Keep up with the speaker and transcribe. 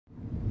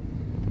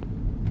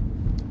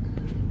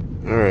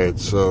Alright,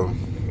 so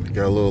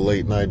got a little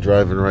late night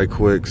driving right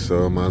quick,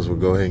 so I might as well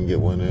go ahead and get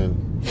one in.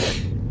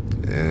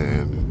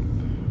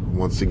 And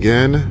once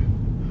again,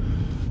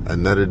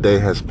 another day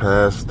has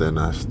passed and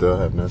I still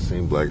have not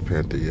seen Black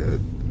Panther yet.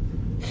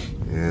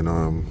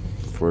 And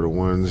for the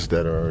ones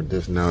that are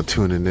just now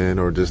tuning in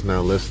or just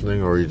now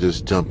listening or you're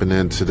just jumping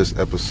into this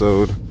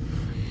episode.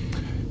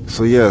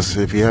 So yes,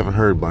 if you haven't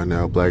heard by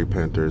now, Black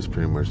Panther is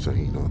pretty much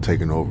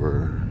taking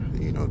over,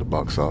 the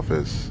box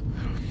office.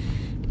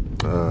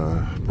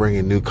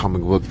 Bringing new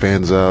comic book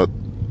fans out,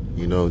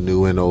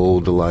 new and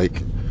old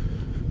alike,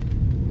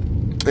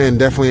 and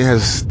definitely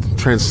has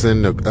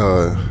transcended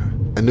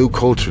a new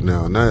culture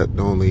now. Not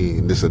only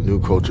this a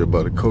new culture,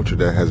 but a culture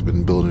that has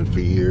been building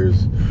for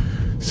years,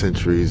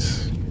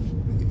 centuries.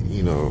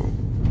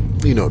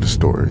 The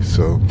story.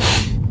 So,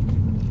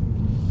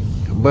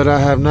 but I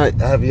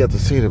have yet to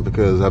see it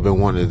because I've been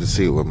wanting to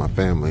see it with my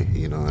family.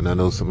 And I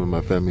know some of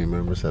my family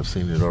members have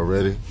seen it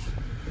already.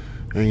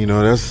 And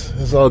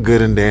that's all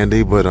good and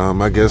dandy, but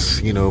I guess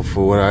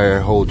for what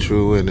I hold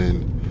true, and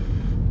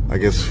then I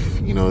guess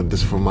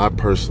just for my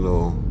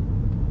personal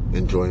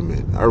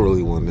enjoyment, I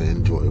really want to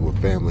enjoy it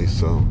with family.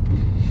 So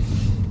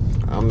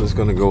I'm just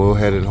gonna go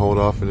ahead and hold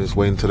off and just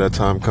wait until that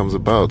time comes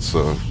about.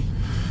 So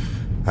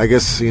I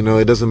guess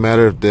it doesn't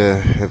matter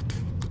if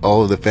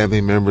all of the family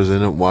members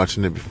end up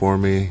watching it before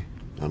me.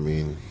 I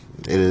mean,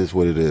 it is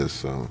what it is.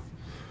 So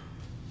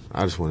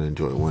I just want to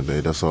enjoy it one day.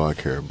 That's all I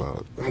care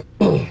about.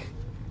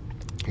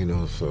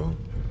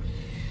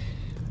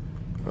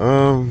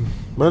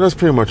 But that's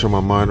pretty much on my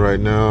mind right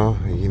now.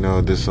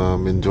 Just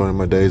enjoying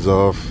my days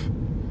off.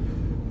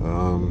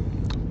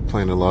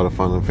 Playing a lot of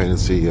Final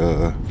Fantasy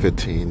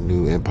 15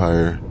 New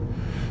Empire.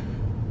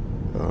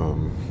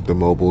 The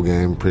mobile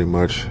game, pretty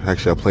much.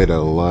 Actually, I played that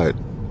a lot.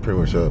 Pretty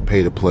much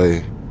pay to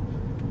play.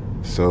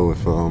 So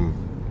if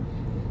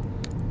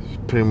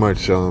pretty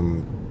much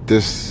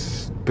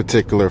this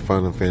particular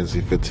Final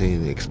Fantasy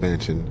 15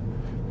 expansion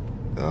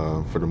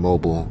for the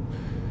mobile.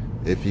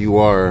 If you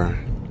are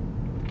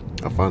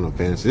a Final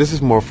Fantasy, this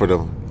is more for the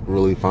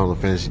really Final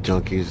Fantasy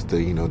junkies, the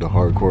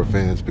hardcore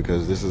fans,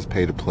 because this is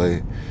pay to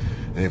play,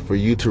 and for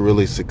you to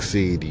really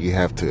succeed, you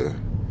have to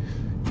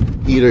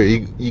either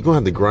you're gonna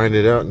have to grind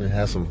it out and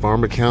have some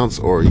farm accounts,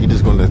 or you're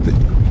gonna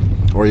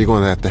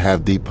have to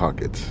have deep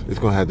pockets. It's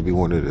gonna have to be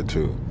one of the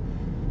two,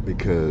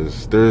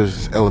 because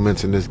there's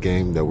elements in this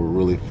game that will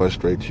really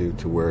frustrate you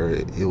to where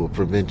it will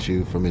prevent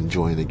you from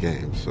enjoying the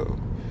game. So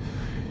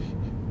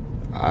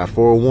I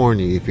forewarn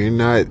you, if you're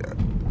not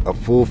a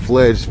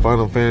full-fledged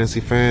Final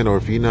Fantasy fan, or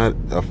if you're not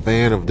a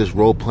fan of this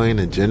role-playing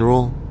in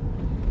general,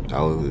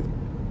 I would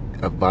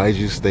advise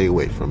you stay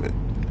away from it,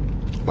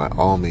 by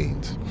all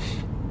means.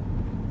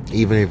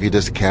 Even if you're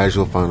just a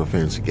casual Final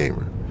Fantasy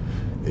gamer.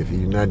 If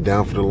you're not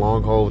down for the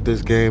long haul with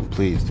this game,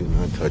 please do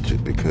not touch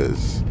it,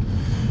 because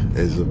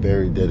it's a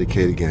very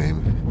dedicated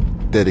game,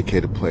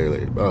 dedicated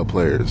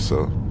players.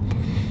 So,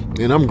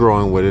 and I'm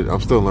growing with it. I'm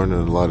still learning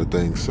a lot of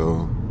things,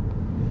 so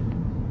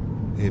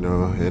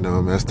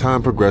and as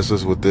time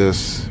progresses with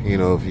this,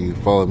 if you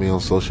follow me on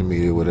social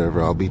media,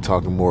 whatever, I'll be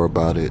talking more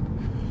about it.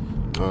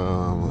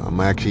 I'm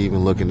actually even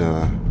looking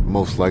to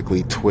most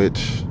likely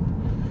Twitch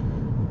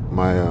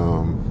my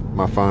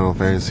Final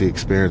Fantasy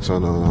experience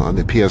on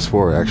the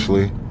PS4,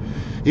 actually.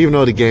 Even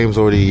though the game's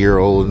already a year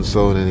old and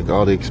so, and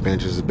all the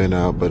expansions have been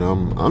out, but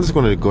I'm just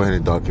going to go ahead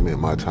and document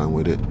my time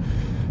with it,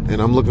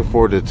 and I'm looking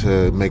forward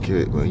to make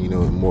it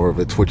more of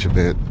a Twitch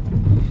event.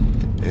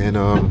 And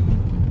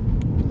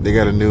they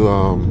got a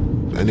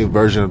new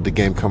version of the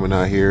game coming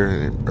out here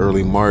in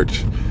early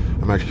March.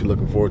 I'm actually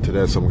looking forward to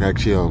that. So I'm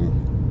actually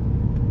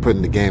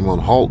putting the game on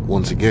halt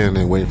once again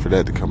and waiting for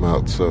that to come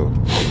out. So,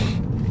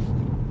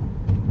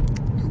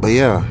 but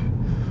yeah,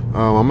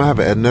 I'm gonna have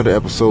another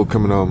episode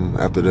coming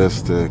after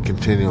this to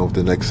continue with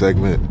the next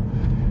segment.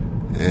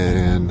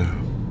 And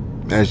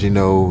as you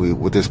know,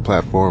 with this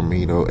platform,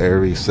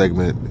 every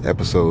segment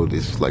episode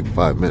is like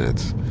 5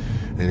 minutes.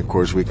 And of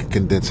course, we can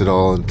condense it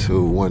all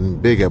into one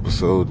big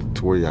episode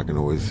to where y'all can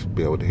always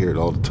be able to hear it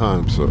all the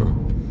time. So,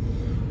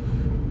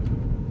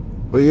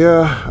 but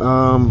yeah,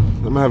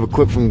 I'm gonna have a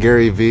clip from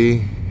Gary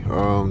Vee.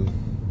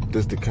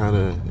 Just to kind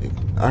of,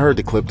 I heard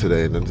the clip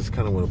today, and I just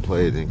kind of want to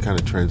play it, and kind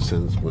of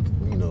transcends what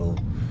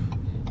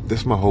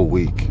this my whole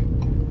week.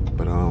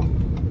 But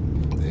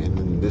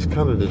and this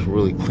kind of just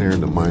really clearing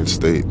the mind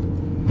state.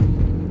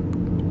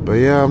 But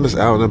yeah, I'm just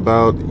out and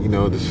about,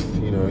 just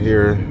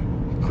here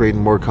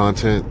creating more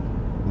content.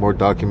 More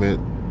document,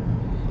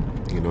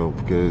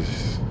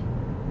 because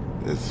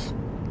it's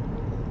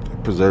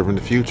preserving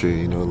the future,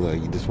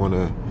 like you just want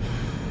to,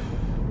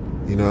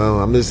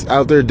 I'm just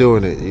out there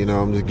doing it,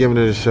 I'm just giving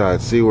it a shot,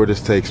 see where this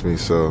takes me.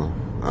 So,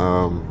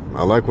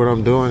 I like what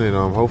I'm doing, and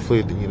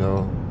hopefully,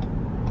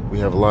 we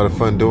have a lot of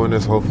fun doing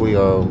this. Hopefully,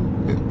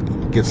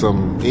 get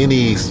some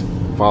indies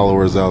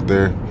followers out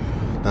there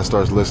that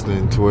starts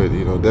listening to it,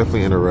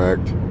 definitely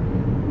interact.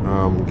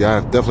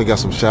 Definitely got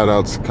some shout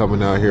outs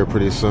coming out here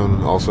pretty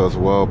soon also as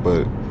well,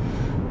 but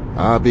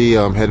I'll be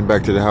heading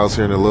back to the house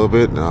here in a little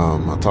bit.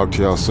 I'll talk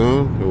to y'all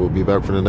soon. We'll be back for the next